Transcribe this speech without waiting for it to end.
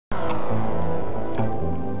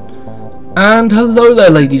And hello there,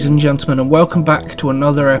 ladies and gentlemen, and welcome back to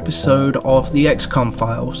another episode of the Xcom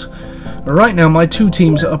Files. Right now my two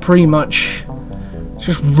teams are pretty much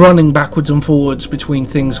just running backwards and forwards between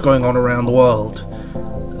things going on around the world.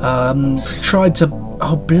 Tried to...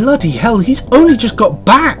 oh bloody hell, he's only just got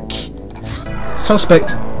back!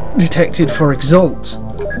 Suspect detected for Exalt.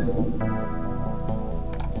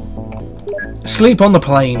 Sleep on the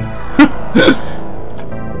plane.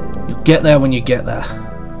 You'll get there when you get there.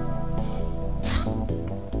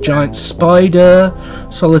 Giant spider,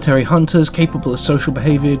 solitary hunters capable of social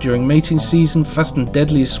behaviour during mating season, fast and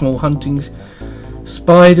deadly as small hunting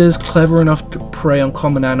spiders, clever enough to prey on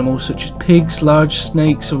common animals such as pigs, large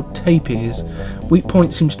snakes or tapirs. Weak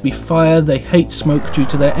point seems to be fire. They hate smoke due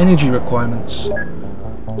to their energy requirements.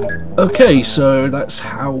 Okay, so that's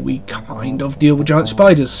how we kind of deal with giant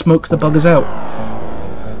spiders. Smoke the buggers out.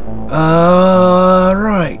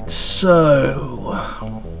 Right, so...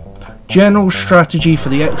 general strategy for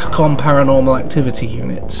the Xcom Paranormal Activity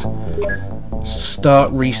Unit.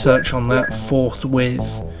 Start research on that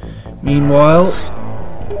forthwith. Meanwhile,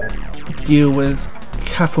 deal with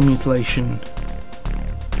cattle mutilation.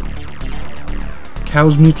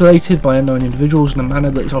 Cows mutilated by unknown individuals in a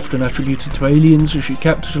manner that is often attributed to aliens. You should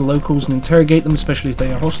capture the locals and interrogate them, especially if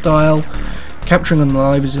they are hostile. Capturing them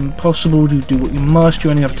alive is impossible. You do what you must.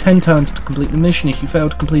 You only have 10 turns to complete the mission. If you fail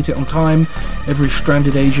to complete it on time, every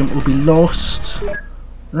stranded agent will be lost.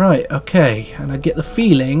 Right, okay. And I get the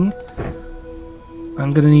feeling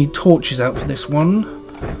I'm going to need torches out for this one.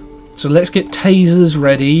 So let's get tasers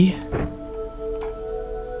ready.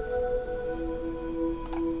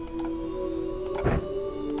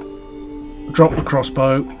 Drop the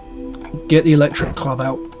crossbow. Get the electric club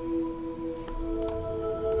out.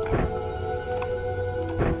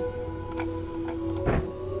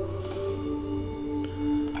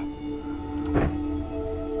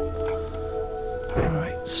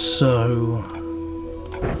 So,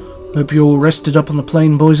 hope you're all rested up on the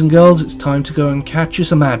plane, boys and girls. It's time to go and catch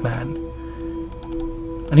us a madman.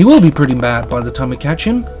 And he will be pretty bad by the time we catch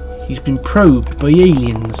him. He's been probed by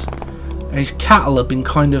aliens. And his cattle have been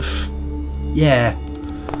kind of, yeah,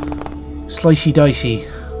 slicey dicey.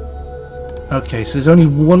 Okay, so there's only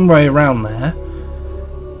one way around there.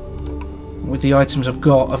 With the items I've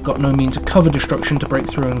got no means of cover destruction to break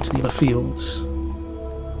through into the other fields.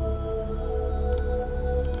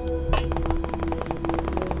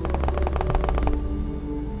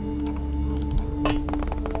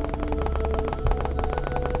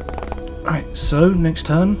 Right, so next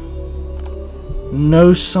turn.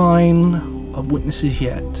 No sign of witnesses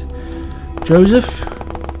yet. Joseph?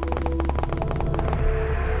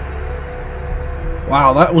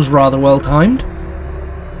 Wow, that was rather well timed.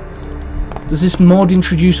 Does this mod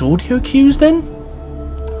introduce audio cues then?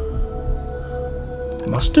 It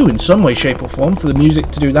must do in some way, shape or form for the music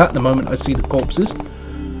to do that the moment I see the corpses.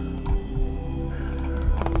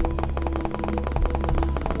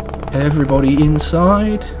 Everybody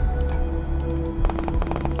inside.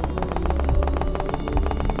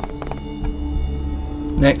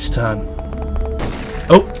 Next turn.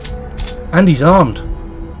 Oh! And he's armed.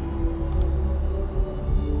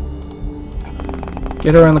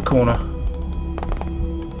 Get around the corner.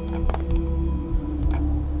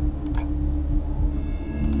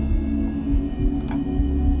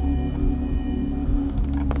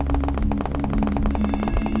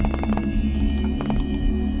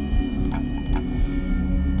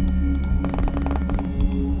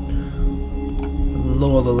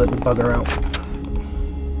 Lure the little bugger out.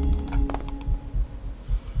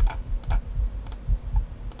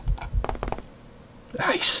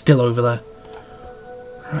 He's still over there.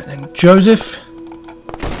 Right then, Joseph.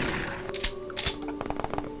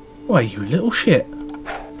 Why, you little shit.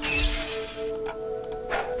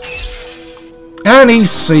 And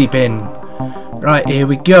he's sleeping. Right, here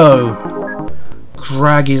we go.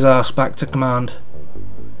 Drag his ass back to command.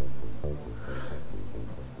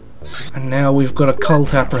 And now we've got a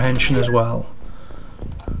cult apprehension as well.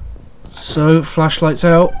 So, flashlights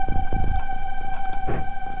out.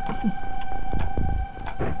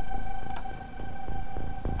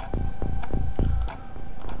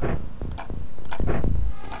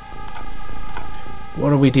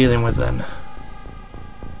 What are we dealing with then?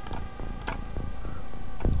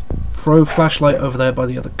 Throw flashlight over there by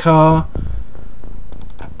the other car.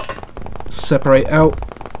 Separate out.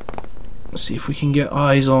 See if we can get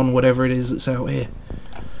eyes on whatever it is that's out here.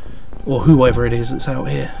 Or whoever it is that's out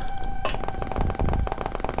here.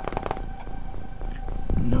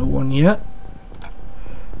 No one yet.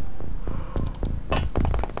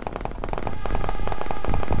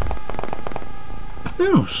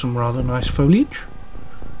 Oh, some rather nice foliage.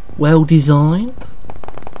 Well designed.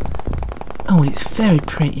 Oh, it's very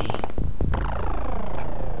pretty.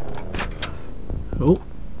 Oh.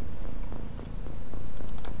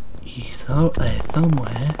 He's out there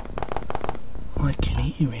somewhere. I can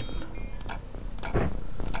hear him.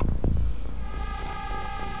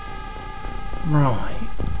 Right.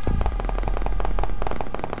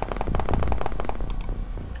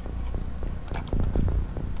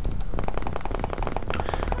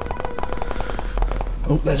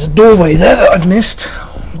 Oh, there's a doorway there that I've missed.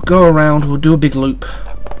 We'll go around, we'll do a big loop.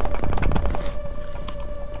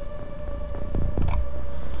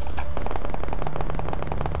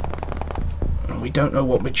 We don't know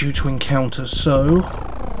what we're due to encounter, so...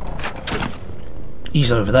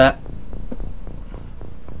 He's over there.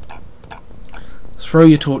 Throw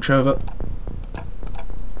your torch over.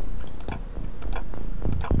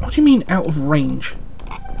 What do you mean out of range?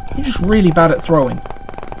 You're just really bad at throwing.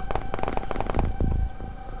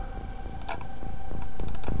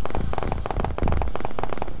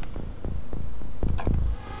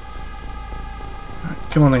 Right,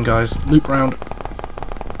 come on then guys, loop round.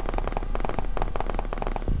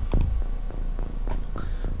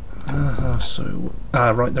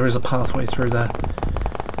 Right, there is a pathway through there.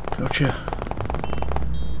 Gotcha.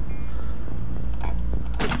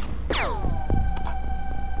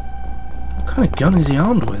 What kind of gun is he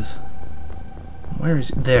armed with? Where is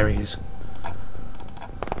it? There he is.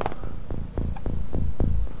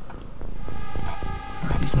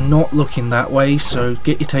 Right, he's not looking that way, so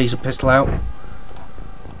get your taser pistol out.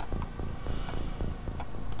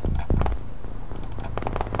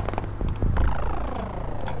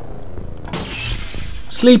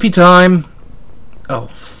 Sleepy time! Oh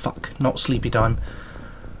fuck, not sleepy time.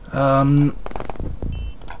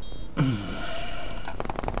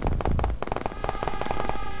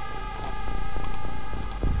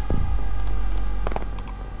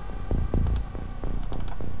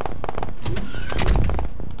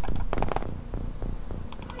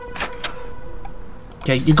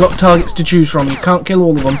 Okay, you've got targets to choose from, you can't kill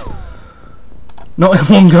all of them. Not in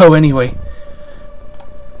one go anyway.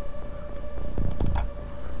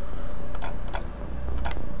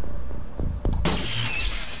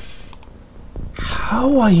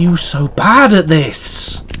 How are you so bad at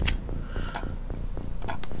this?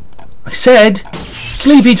 I said,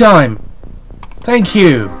 sleepy time! Thank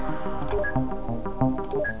you!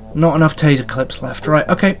 Not enough taser clips left, right,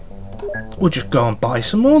 okay. We'll just go and buy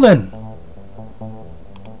some more then.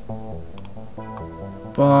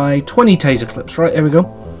 Buy 20 taser clips, right, there we go.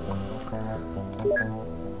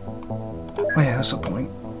 Oh yeah, that's the point.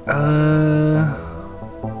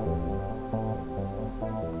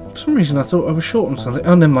 For some reason I thought I was short on something.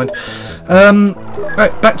 Oh, never mind.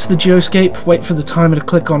 Right, back to the geoscape. Wait for the timer to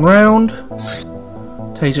click on round.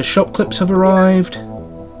 Taser shot clips have arrived.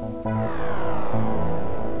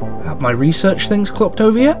 Have my research things clocked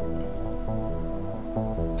over yet?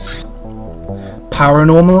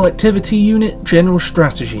 Paranormal Activity Unit General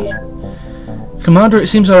Strategy. Commander, it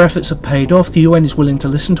seems our efforts have paid off. The UN is willing to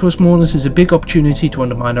listen to us more. This is a big opportunity to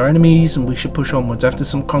undermine our enemies, and we should push onwards. After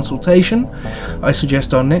some consultation, I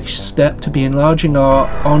suggest our next step to be enlarging our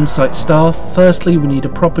on-site staff. Firstly, we need a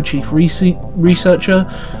proper chief researcher,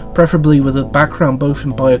 preferably with a background both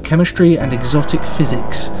in biochemistry and exotic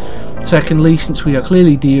physics. Secondly, since we are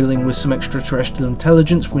clearly dealing with some extraterrestrial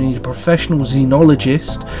intelligence, we need a professional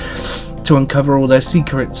xenologist to uncover all their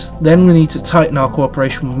secrets. Then we need to tighten our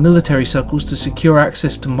cooperation with military circles to secure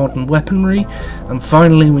access to modern weaponry, and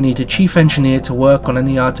finally we need a chief engineer to work on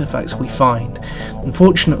any artifacts we find.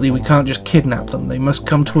 Unfortunately, we can't just kidnap them, they must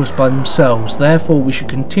come to us by themselves. Therefore we should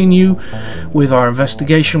continue with our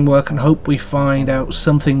investigation work and hope we find out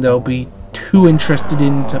something they'll be too interested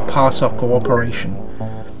in to pass our cooperation.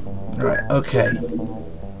 Right, okay.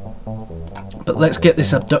 But let's get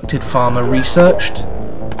this abducted farmer researched.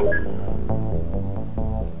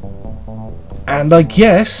 And I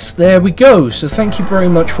guess there we go. So thank you very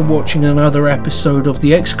much for watching another episode of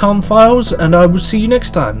the Xcom Files, and I will see you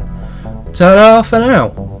next time. Ta-da for now.